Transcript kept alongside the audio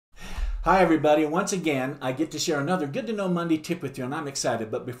Hi everybody, once again I get to share another Good to Know Monday tip with you and I'm excited.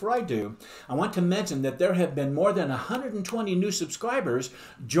 But before I do, I want to mention that there have been more than 120 new subscribers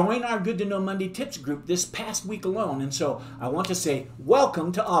join our Good to Know Monday tips group this past week alone, and so I want to say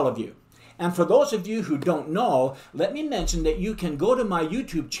welcome to all of you. And for those of you who don't know, let me mention that you can go to my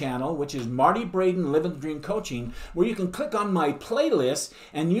YouTube channel, which is Marty Braden Living the Dream Coaching, where you can click on my playlist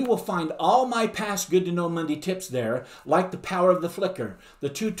and you will find all my past Good to Know Monday tips there, like the power of the flicker, the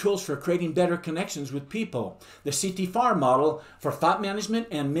 2 tools for creating better connections with people, the CT-FAR model for thought management,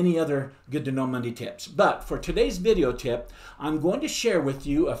 and many other Good to Know Monday tips. But for today's video tip, I'm going to share with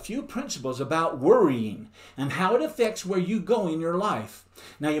you a few principles about worrying and how it affects where you go in your life.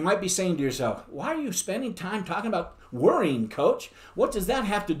 Now you might be saying to yourself, why are you spending time talking about worrying, coach? What does that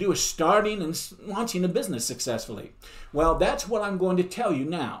have to do with starting and launching a business successfully? Well, that's what I'm going to tell you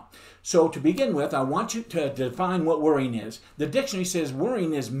now. So to begin with, I want you to define what worrying is. The dictionary says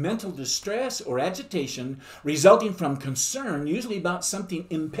worrying is mental distress or agitation resulting from concern, usually about something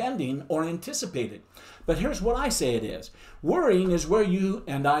impending or anticipated. But here's what I say it is. Worrying is where you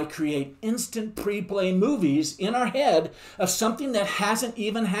and I create instant pre-play movies in our head of something that hasn't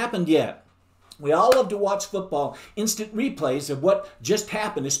even happened yet. We all love to watch football instant replays of what just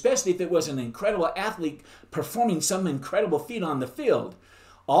happened, especially if it was an incredible athlete performing some incredible feat on the field.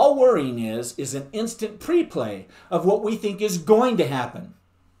 All worrying is an instant pre-play of what we think is going to happen,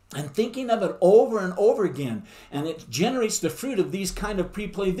 and thinking of it over and over again, and it generates the fruit of these kind of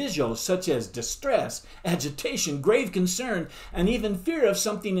pre-play visuals such as distress, agitation, grave concern, and even fear of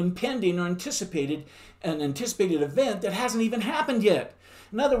something impending or an anticipated event that hasn't even happened yet.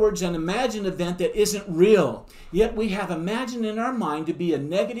 In other words, an imagined event that isn't real, yet we have imagined in our mind to be a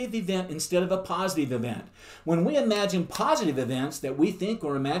negative event instead of a positive event. When we imagine positive events that we think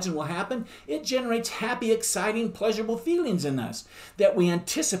or imagine will happen, it generates happy, exciting, pleasurable feelings in us that we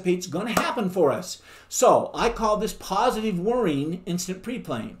anticipate is going to happen for us. So I call this positive worrying instant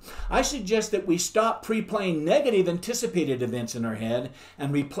pre-playing. I suggest that we stop pre-playing negative anticipated events in our head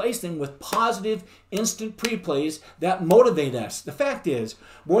and replace them with positive instant pre-plays that motivate us. The fact is,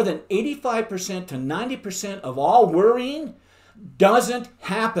 more than 85% to 90% of all worrying doesn't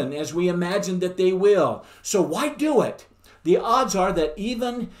happen as we imagine that they will. So why do it? The odds are that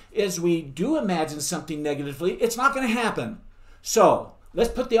even as we do imagine something negatively, it's not going to happen. So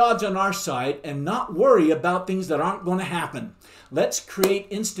let's put the odds on our side and not worry about things that aren't going to happen. Let's create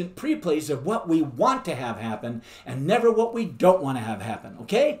instant pre-plays of what we want to have happen and never what we don't want to have happen,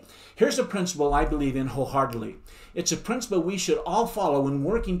 okay? Here's a principle I believe in wholeheartedly. It's a principle we should all follow when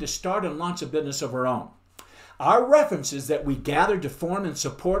working to start and launch a business of our own. Our references that we gather to form and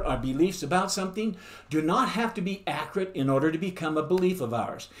support our beliefs about something do not have to be accurate in order to become a belief of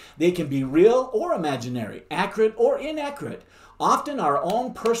ours. They can be real or imaginary, accurate or inaccurate. Often our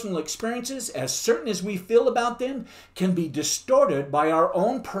own personal experiences, as certain as we feel about them, can be distorted by our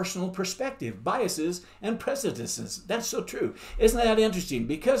own personal perspective, biases, and prejudices. That's so true. Isn't that interesting?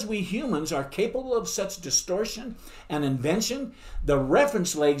 Because we humans are capable of such distortion and invention, the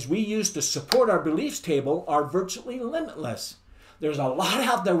reference legs we use to support our beliefs table are virtually limitless. There's a lot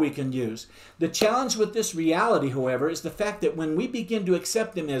out there we can use. The challenge with this reality, however, is the fact that when we begin to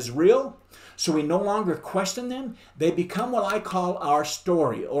accept them as real, so we no longer question them, they become what I call our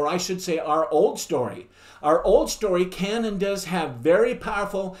story, or I should say our old story. Our old story can and does have very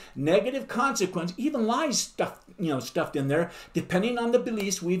powerful negative consequences, even lies stuffed in there, depending on the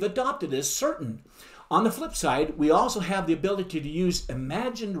beliefs we've adopted as certain. On the flip side, we also have the ability to use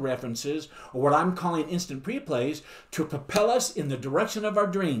imagined references, or what I'm calling instant pre-plays, to propel us in the direction of our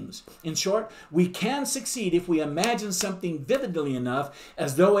dreams. In short, we can succeed if we imagine something vividly enough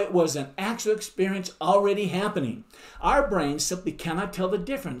as though it was an actual experience already happening. Our brains simply cannot tell the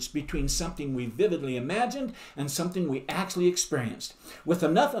difference between something we vividly imagined and something we actually experienced. With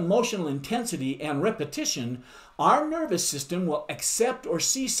enough emotional intensity and repetition, our nervous system will accept or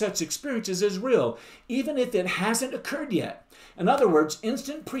see such experiences as real, even if it hasn't occurred yet. In other words,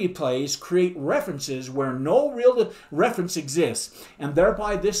 instant pre-plays create references where no real reference exists, and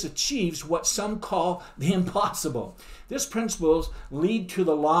thereby this achieves what some call the impossible. This principle leads to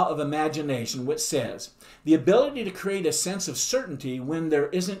the law of imagination, which says, the ability to create a sense of certainty when there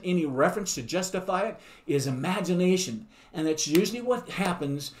isn't any reference to justify it is imagination, and it's usually what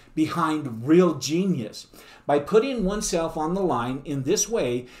happens behind real genius. By putting oneself on the line in this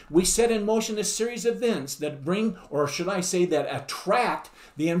way, we set in motion a series of events that bring, or should I say, that attract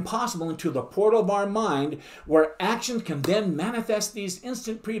the impossible into the portal of our mind, where action can then manifest these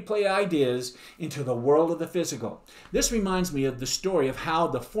instant pre-play ideas into the world of the physical. This reminds me of the story of how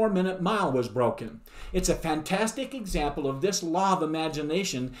the 4-minute mile was broken. It's a fantastic example of this law of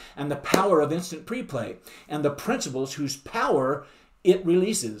imagination and the power of instant pre-play and the principles whose power it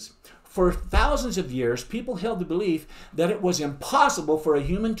releases. For thousands of years, people held the belief that it was impossible for a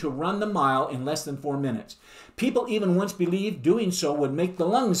human to run the mile in less than 4 minutes. People even once believed doing so would make the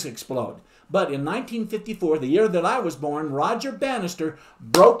lungs explode. But in 1954, the year that I was born, Roger Bannister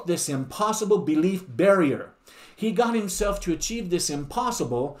broke this impossible belief barrier. He got himself to achieve this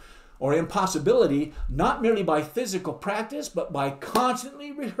impossibility, not merely by physical practice, but by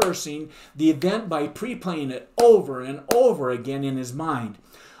constantly rehearsing the event by pre-playing it over and over again in his mind.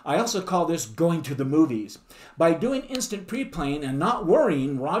 I also call this going to the movies. By doing instant pre-playing and not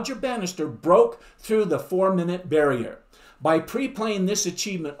worrying, Roger Bannister broke through the 4-minute barrier. By pre-playing this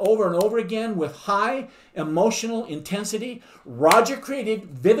achievement over and over again with high emotional intensity, Roger created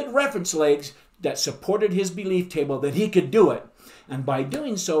vivid reference legs that supported his belief table that he could do it. And by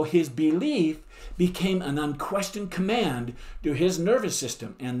doing so, his belief became an unquestioned command to his nervous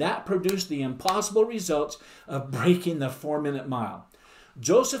system, and that produced the impossible results of breaking the 4-minute mile.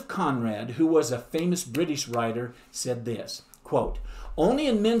 Joseph Conrad, who was a famous British writer, said this, quote, "Only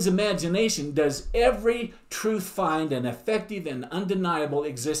in men's imagination does every truth find an effective and undeniable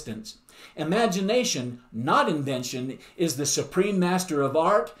existence. Imagination, not invention, is the supreme master of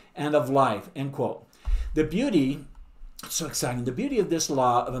art and of life," end quote. The beauty of this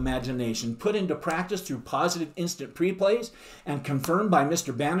law of imagination put into practice through positive instant pre-plays and confirmed by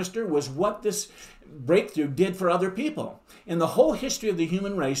Mr. Bannister was what this breakthrough did for other people. In the whole history of the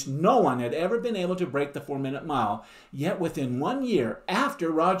human race, no one had ever been able to break the 4-minute mile. Yet within 1 year after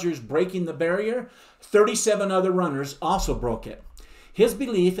Roger's breaking the barrier, 37 other runners also broke it. His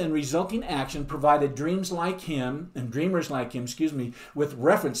belief and resulting action provided dreamers like him, with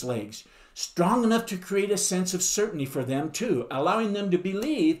reference legs, strong enough to create a sense of certainty for them too, allowing them to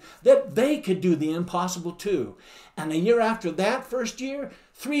believe that they could do the impossible too. And a year after that first year,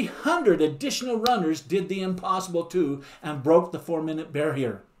 300 additional runners did the impossible too and broke the 4-minute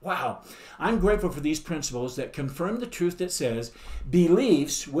barrier. Wow. I'm grateful for these principles that confirm the truth that says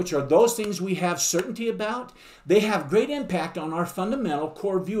beliefs, which are those things we have certainty about, they have great impact on our fundamental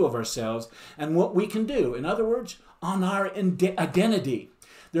core view of ourselves and what we can do. In other words, on our identity.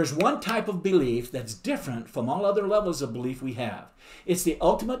 There's one type of belief that's different from all other levels of belief we have. It's the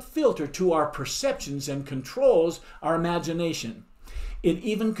ultimate filter to our perceptions and controls our imagination. It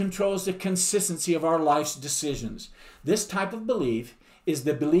even controls the consistency of our life's decisions. This type of belief is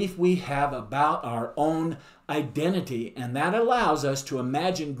the belief we have about our own identity, and that allows us to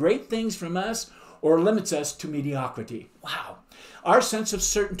imagine great things from us or limits us to mediocrity. Wow. Our sense of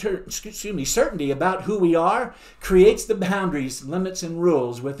certainty about who we are creates the boundaries, limits, and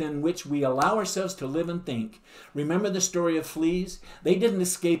rules within which we allow ourselves to live and think. Remember the story of fleas? They didn't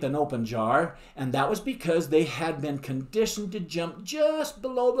escape an open jar, and that was because they had been conditioned to jump just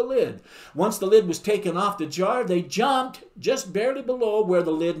below the lid. Once the lid was taken off the jar, they jumped just barely below where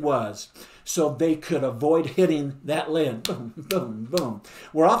the lid was, so they could avoid hitting that lid. Boom, boom, boom.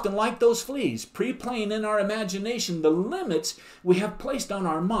 We're often like those fleas, pre-playing in our imagination the limits we have placed on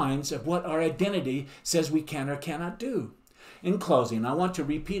our minds of what our identity says we can or cannot do. In closing, I want to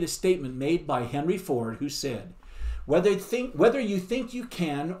repeat a statement made by Henry Ford, who said, whether you think you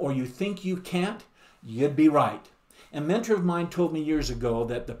can or you think you can't, you'd be right. A mentor of mine told me years ago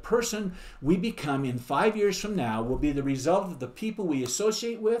that the person we become in 5 years from now will be the result of the people we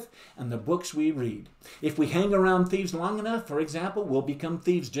associate with and the books we read. If we hang around thieves long enough, for example, we'll become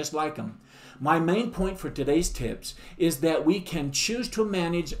thieves just like them. My main point for today's tips is that we can choose to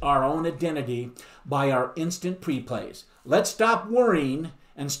manage our own identity by our instant pre-plays. Let's stop worrying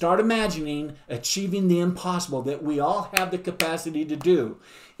and start imagining achieving the impossible that we all have the capacity to do.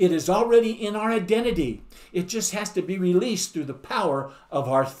 It is already in our identity. It just has to be released through the power of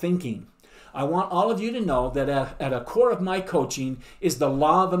our thinking. I want all of you to know that at a core of my coaching is the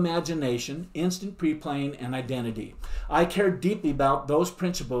law of imagination, instant pre-playing, and identity. I care deeply about those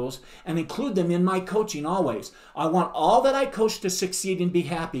principles and include them in my coaching always. I want all that I coach to succeed and be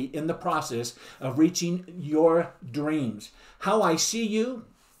happy in the process of reaching your dreams. How I see you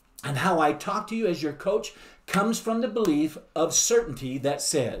and how I talk to you as your coach comes from the belief of certainty that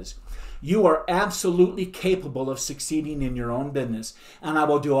says, you are absolutely capable of succeeding in your own business, and I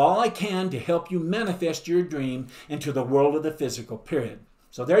will do all I can to help you manifest your dream into the world of the physical, period.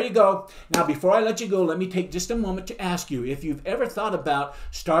 So there you go. Now, before I let you go, let me take just a moment to ask you if you've ever thought about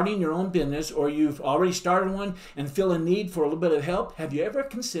starting your own business, or you've already started one and feel a need for a little bit of help. Have you ever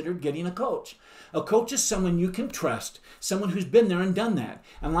considered getting a coach? A coach is someone you can trust, someone who's been there and done that.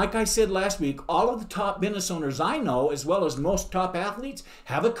 And like I said last week, all of the top business owners I know, as well as most top athletes,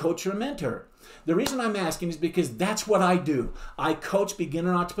 have a coach or a mentor. The reason I'm asking is because that's what I do. I coach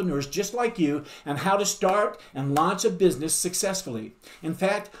beginner entrepreneurs just like you on how to start and launch a business successfully. In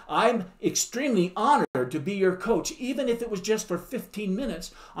fact, I'm extremely honored to be your coach, even if it was just for 15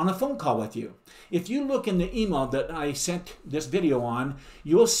 minutes on a phone call with you. If you look in the email that I sent this video on,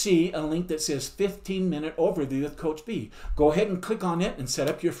 you'll see a link that says 15-minute overview with Coach B. Go ahead and click on it and set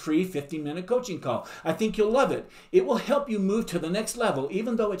up your free 15-minute coaching call. I think you'll love it. It will help you move to the next level,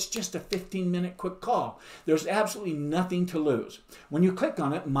 even though it's just a 15-minute quick call. There's absolutely nothing to lose. When you click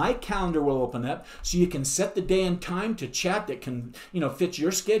on it, my calendar will open up so you can set the day and time to chat that can, fit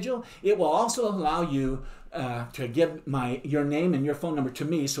your schedule. It will also allow you to give your name and your phone number to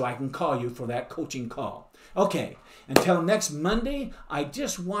me so I can call you for that coaching call. Okay, until next Monday, I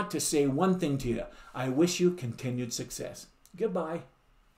just want to say one thing to you. I wish you continued success. Goodbye.